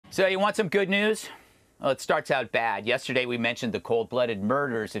So you want some good news? Well, it starts out bad. Yesterday we mentioned the cold-blooded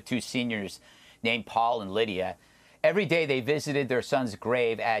murders of two seniors named Paul and Lydia. Every day they visited their son's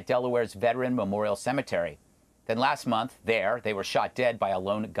grave at Delaware's Veteran Memorial Cemetery. Then last month, they were shot dead by a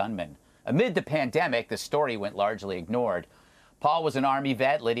lone gunman. Amid the pandemic, the story went largely ignored. Paul was an Army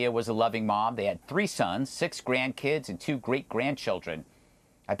vet. Lydia was a loving mom. They had 3 sons, 6 grandkids, and 2 great-grandchildren.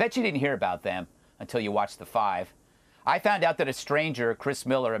 I bet you didn't hear about them until you watched The 5. I found out that a stranger, Chris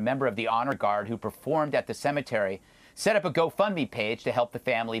Miller, a member of the Honor Guard who performed at the cemetery, set up a GoFundMe page to help the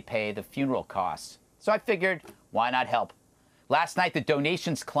family pay the funeral costs. So I figured, why not help? Last night, the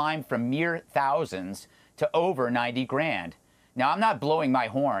donations climbed from mere thousands to over 90 grand. Now, I'm not blowing my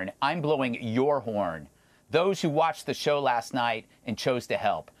horn. I'm blowing your horn. Those who watched the show last night and chose to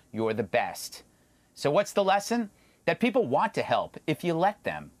help, you're the best. So what's the lesson? That people want to help if you let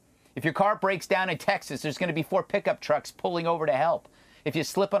them. If your car breaks down in Texas, there's going to be 4 pickup trucks pulling over to help. If you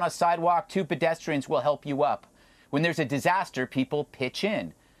slip on a sidewalk, 2 pedestrians will help you up. When there's a disaster, people pitch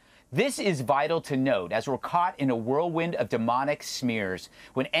in. This is vital to note as we're caught in a whirlwind of demonic smears.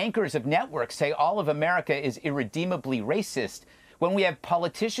 When anchors of networks say all of America is irredeemably racist. When we have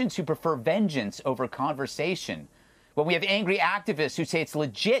politicians who prefer vengeance over conversation. When we have angry activists who say it's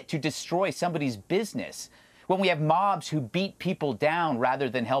legit to destroy somebody's business. When we have mobs who beat people down rather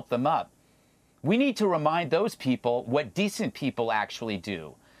than help them up. We need to remind those people what decent people actually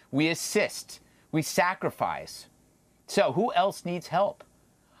do. We assist. We sacrifice. So who else needs help?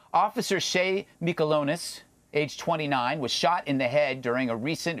 Officer Shay Michelonis, age 29, was shot in the head during a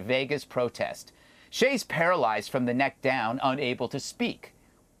recent Vegas protest. Shay's paralyzed from the neck down, unable to speak.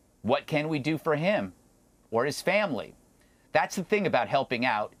 What can we do for him or his family? That's the thing about helping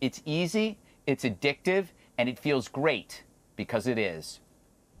out. It's easy, it's addictive, and it feels great because it is.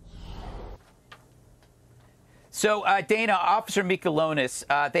 So, Dana, Officer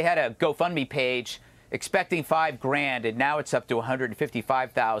Michelonis, they had a GoFundMe page expecting $5 grand, and now it's up to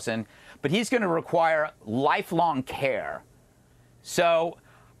 $155,000. But he's going to require lifelong care. So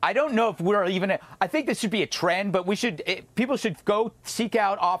I don't know if we're even. I think this should be a trend, but people should go seek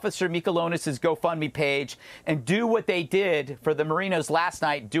out Officer Michelonis' GoFundMe page and do what they did for the Marinos last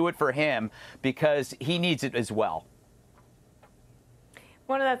night. Do it for him because he needs it as well.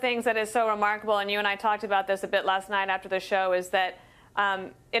 One of the things that is so remarkable, and you and I talked about this a bit last night after the show, is that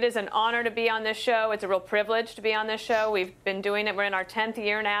it is an honor to be on this show. It's a real privilege to be on this show. We've been doing it. We're in our 10th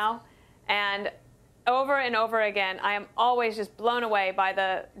year now. And over and over again, I am always just blown away by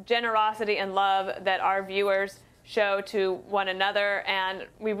the generosity and love that our viewers show to one another. And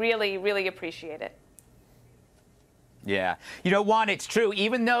we really, really appreciate it. Yeah. You know, Juan, it's true.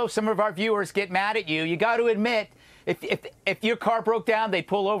 Even though some of our viewers get mad at you, you got to admit, if your car broke down, they'd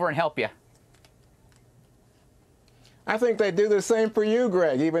pull over and help you. I think they do the same for you,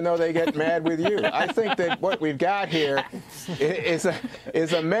 Greg, even though they get mad with you. I think that what we've got here is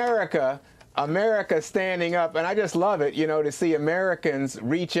America standing up. And I just love it, you know, to see Americans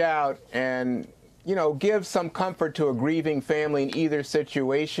reach out and, you know, give some comfort to a grieving family in either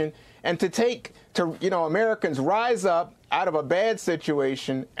situation. And you know, Americans rise up out of a bad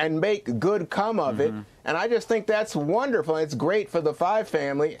situation and make good come of it. And I just think that's wonderful. It's great for the 5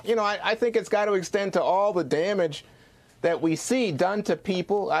 family. You know, I think it's got to extend to all the damage that we see done to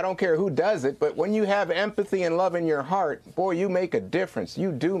people. I don't care who does it, but when you have empathy and love in your heart, boy, you make a difference.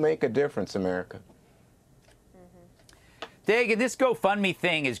 You do make a difference, America. Dagan, this GoFundMe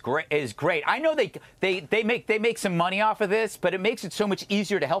thing is great. I know they make some money off of this, but it makes it so much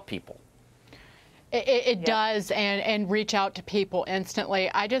easier to help people. It does, and reach out to people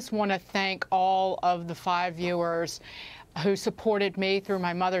instantly. I just want to thank all of the 5 viewers who supported me through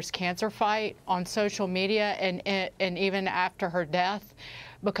my mother's cancer fight on social media and even after her death.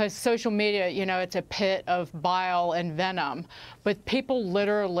 Because social media, you know, it's a pit of bile and venom. But people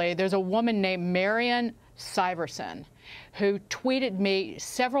literally, there's a woman named Marion Syverson who tweeted me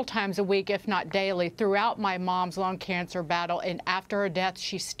several times a week, if not daily, throughout my mom's lung cancer battle. And after her death,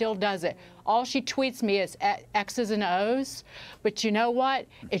 she still does it. All she tweets me is X's and O's. But you know what?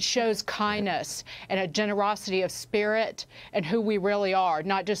 It shows kindness and a generosity of spirit and who we really are,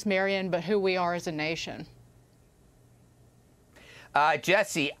 not just Marion, but who we are as a nation.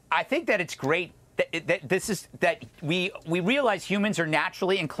 Jesse, I think that it's great that we realize humans are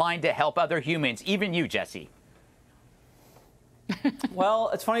naturally inclined to help other humans, even you, Jesse. Well,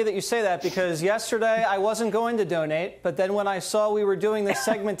 it's funny that you say that because yesterday I wasn't going to donate, but then when I saw we were doing this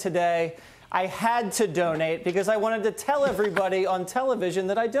segment today, I had to donate because I wanted to tell everybody on television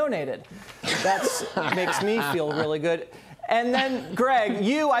that I donated. That makes me feel really good. And then, Greg,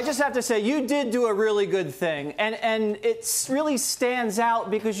 I just have to say, you did do a really good thing. And it really stands out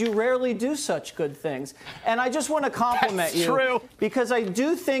because you rarely do such good things. And I just want to compliment you. True. Because I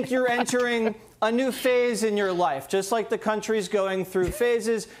do think you're entering a new phase in your life. Just like the country's going through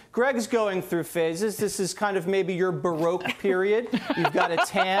phases, Greg's going through phases. This is kind of maybe your Baroque period. You've got a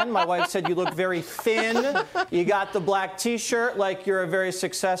tan. My wife said you look very thin. You got the black T-shirt like you're a very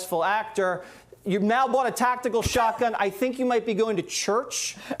successful actor. You've now bought a tactical shotgun. I think you might be going to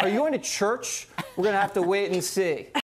church. Are you going to church? We're going to have to wait and see.